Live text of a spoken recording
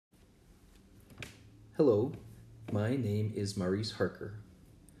Hello, my name is Maurice Harker.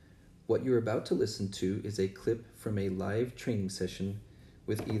 What you're about to listen to is a clip from a live training session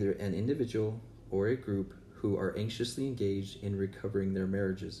with either an individual or a group who are anxiously engaged in recovering their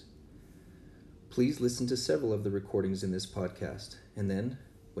marriages. Please listen to several of the recordings in this podcast, and then,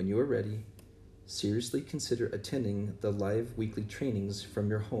 when you are ready, seriously consider attending the live weekly trainings from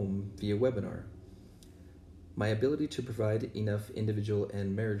your home via webinar. My ability to provide enough individual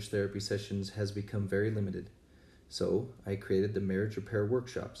and marriage therapy sessions has become very limited, so I created the marriage repair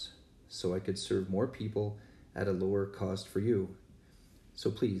workshops so I could serve more people at a lower cost for you.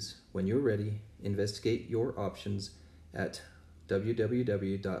 So please, when you're ready, investigate your options at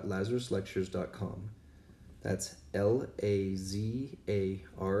www.lazaruslectures.com. That's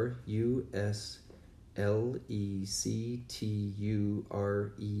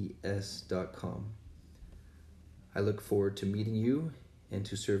LAZARUSLECTURES.com. I look forward to meeting you and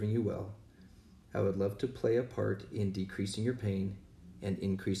to serving you well. I would love to play a part in decreasing your pain and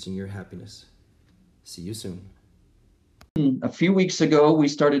increasing your happiness. See you soon. A few weeks ago, we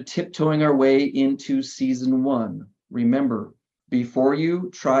started tiptoeing our way into season 1. Remember, before you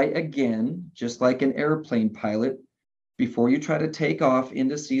try again, just like an airplane pilot, before you try to take off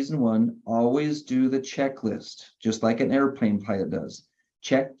into season 1, always do the checklist, just like an airplane pilot does.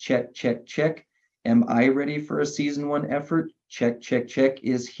 Check, check, check, check. Am I ready for a season 1 effort? Check, check, check.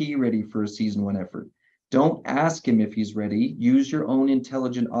 Is he ready for a season 1 effort? Don't ask him if he's ready. Use your own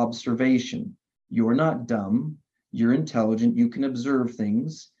intelligent observation. You're not dumb. You're intelligent. You can observe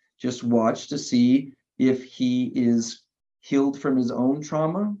things. Just watch to see if he is healed from his own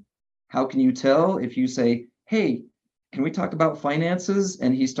trauma. How can you tell if you say, hey, can we talk about finances?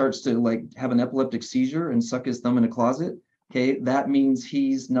 And he starts to have an epileptic seizure and suck his thumb in a closet. Okay, that means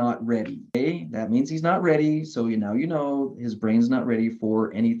he's not ready. Okay, that means he's not ready. So now you know his brain's not ready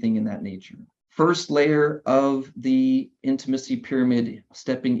for anything in that nature. First layer of the intimacy pyramid,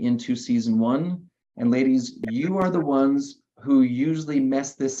 stepping into season 1. And ladies, you are the ones who usually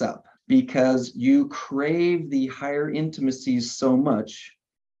mess this up because you crave the higher intimacies so much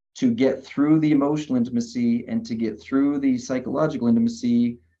to get through the emotional intimacy and to get through the psychological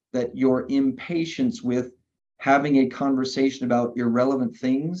intimacy that your impatience with having a conversation about irrelevant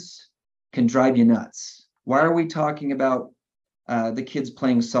things can drive you nuts. Why are we talking about the kids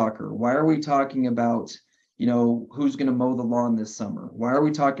playing soccer? Why are we talking about, who's going to mow the lawn this summer? Why are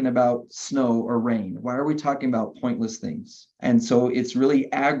we talking about snow or rain? Why are we talking about pointless things? And so it's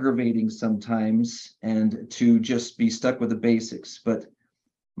really aggravating sometimes and to just be stuck with the basics. But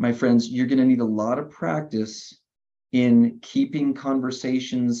my friends, you're going to need a lot of practice in keeping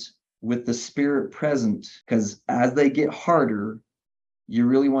conversations with the spirit present, because as they get harder, you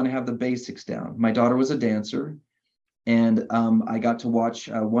really want to have the basics down. My daughter was a dancer, and I got to watch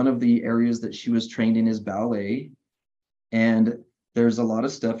one of the areas that she was trained in is ballet. And there's a lot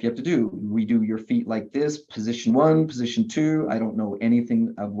of stuff you have to do. We do your feet like this, position 1, position 2. I don't know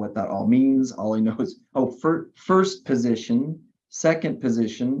anything of what that all means. All I know is, first position, second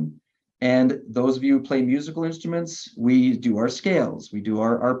position. And those of you who play musical instruments, we do our scales, we do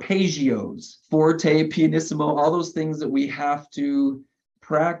our arpeggios, forte, pianissimo, all those things that we have to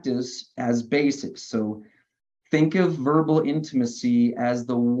practice as basics. So think of verbal intimacy as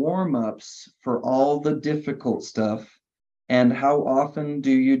the warm-ups for all the difficult stuff. And how often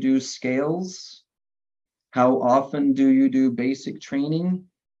do you do scales? How often do you do basic training?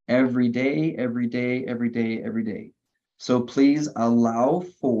 Every day, every day, every day, every day. So please allow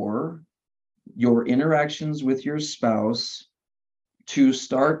for your interactions with your spouse to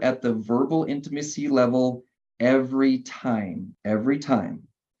start at the verbal intimacy level every time.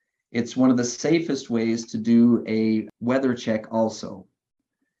 It's one of the safest ways to do a weather check also.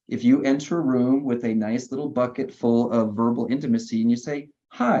 If you enter a room with a nice little bucket full of verbal intimacy and you say,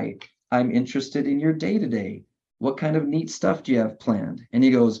 hi, I'm interested in your day-to-day. What kind of neat stuff do you have planned? And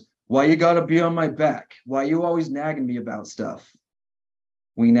he goes, why you gotta be on my back? Why you always nagging me about stuff?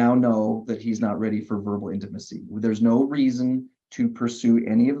 We now know that he's not ready for verbal intimacy. There's no reason to pursue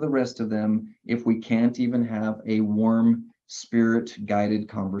any of the rest of them if we can't even have a warm, spirit-guided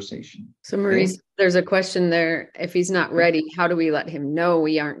conversation. So Maurice, there's a question there. If he's not ready, how do we let him know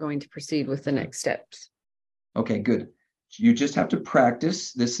we aren't going to proceed with the next steps? Okay, good. You just have to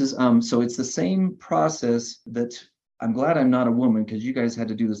practice. This is so it's the same process that I'm glad I'm not a woman, because you guys had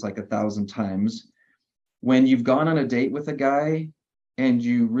to do this like 1,000 times. When you've gone on a date with a guy and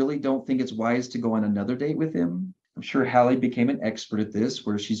you really don't think it's wise to go on another date with him, I'm sure Hallie became an expert at this,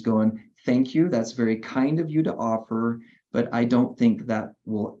 where she's going, thank you, that's very kind of you to offer, but I don't think that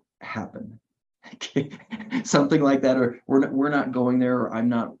will happen. Something like that, or we're not going there, or I'm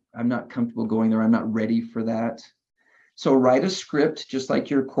not comfortable going there. I'm not ready for that. So write a script, just like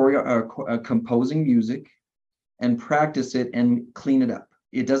you're composing music, and practice it and clean it up.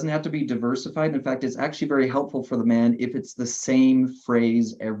 It doesn't have to be diversified. In fact, it's actually very helpful for the man if it's the same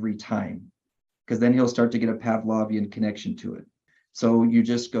phrase every time, because then he'll start to get a Pavlovian connection to it. So you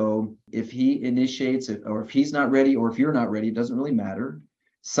just go, if he initiates it, or if he's not ready, or if you're not ready, it doesn't really matter.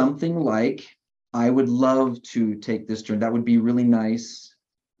 Something like, I would love to take this turn. That would be really nice.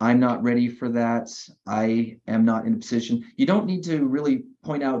 I'm not ready for that. I am not in a position. You don't need to really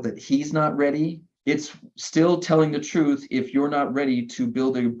point out that he's not ready. It's still telling the truth if you're not ready to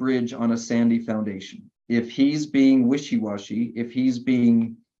build a bridge on a sandy foundation. If he's being wishy-washy, if he's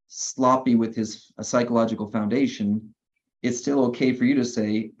being sloppy with his psychological foundation, it's still okay for you to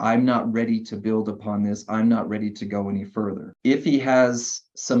say, I'm not ready to build upon this. I'm not ready to go any further. If he has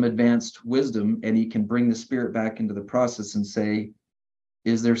some advanced wisdom and he can bring the spirit back into the process and say,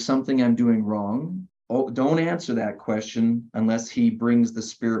 is there something I'm doing wrong? Oh, don't answer that question unless he brings the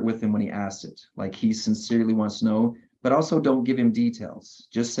spirit with him when he asks it, like he sincerely wants to know, but also don't give him details.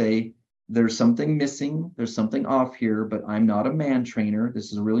 Just say, there's something missing, there's something off here, but I'm not a man trainer.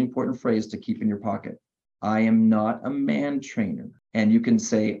 This is a really important phrase to keep in your pocket. I am not a man trainer. And you can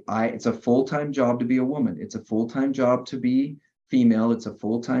say, it's a full-time job to be a woman. It's a full-time job to be female. It's a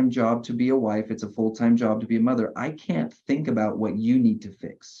full-time job to be a wife. It's a full-time job to be a mother. I can't think about what you need to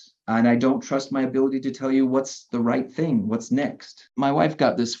fix. And I don't trust my ability to tell you what's the right thing, what's next. My wife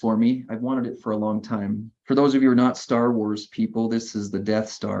got this for me. I've wanted it for a long time. For those of you who are not Star Wars people, this is the Death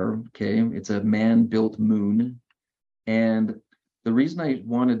Star, okay? It's a man-built moon. And the reason I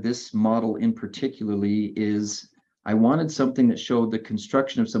wanted this model in particularly is I wanted something that showed the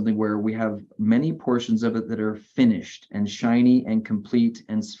construction of something where we have many portions of it that are finished and shiny and complete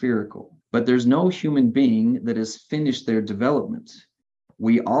and spherical. But there's no human being that has finished their development.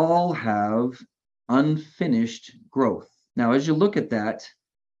 We all have unfinished growth. Now, as you look at that,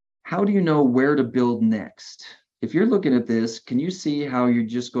 how do you know where to build next? If you're looking at this, can you see how you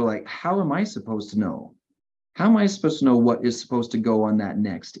just go like, how am I supposed to know? How am I supposed to know what is supposed to go on that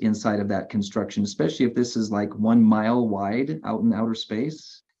next inside of that construction, especially if this is like 1 mile wide out in outer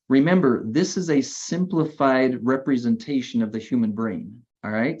space? Remember, this is a simplified representation of the human brain,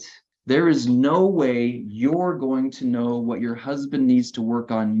 all right? There is no way you're going to know what your husband needs to work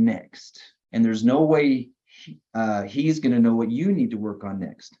on next. And there's no way he's going to know what you need to work on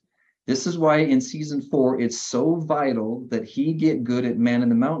next. This is why in season 4, it's so vital that he get good at man in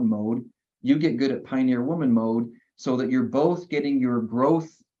the mountain mode. You get good at pioneer woman mode, so that you're both getting your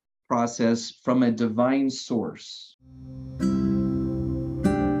growth process from a divine source.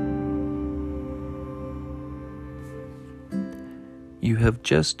 You have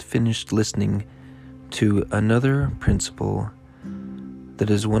just finished listening to another principle that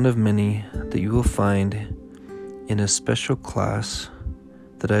is one of many that you will find in a special class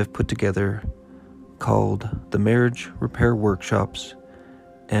that I've put together called the Marriage Repair Workshops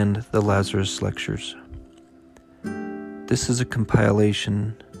and the Lazarus Lectures. This is a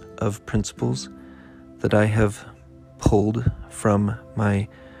compilation of principles that I have pulled from my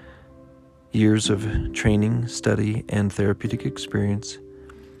years of training, study, and therapeutic experience,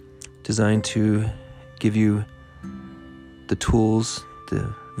 designed to give you the tools,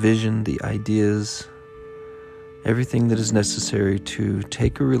 the vision, the ideas, everything that is necessary to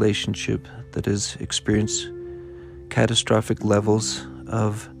take a relationship that has experienced catastrophic levels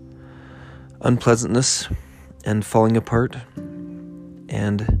of unpleasantness and falling apart,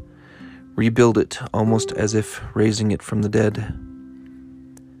 and rebuild it almost as if raising it from the dead.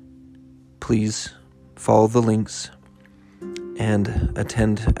 Please follow the links and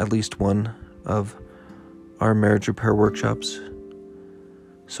attend at least one of our marriage repair workshops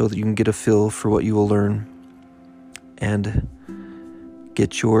so that you can get a feel for what you will learn and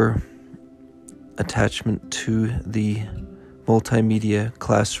get your attachment to the multimedia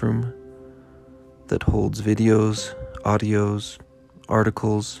classroom that holds videos, audios,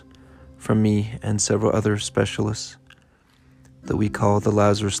 articles from me and several other specialists that we call the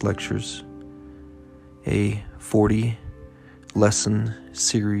Lazarus Lectures, a 40-lesson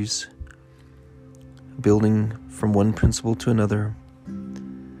series building from one principle to another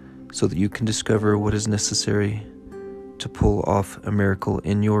so that you can discover what is necessary to pull off a miracle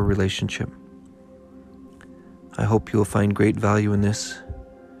in your relationship. I hope you'll find great value in this.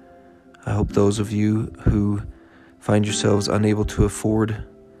 I hope those of you who find yourselves unable to afford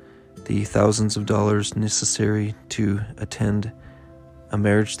the thousands of dollars necessary to attend a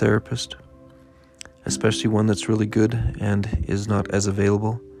marriage therapist, especially one that's really good and is not as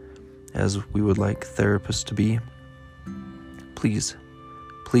available as we would like therapists to be, please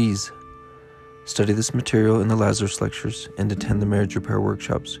study this material in the Lazarus lectures and attend the marriage repair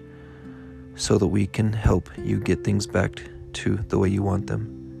workshops so that we can help you get things back to the way you want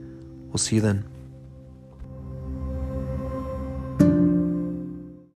them. We'll see you then.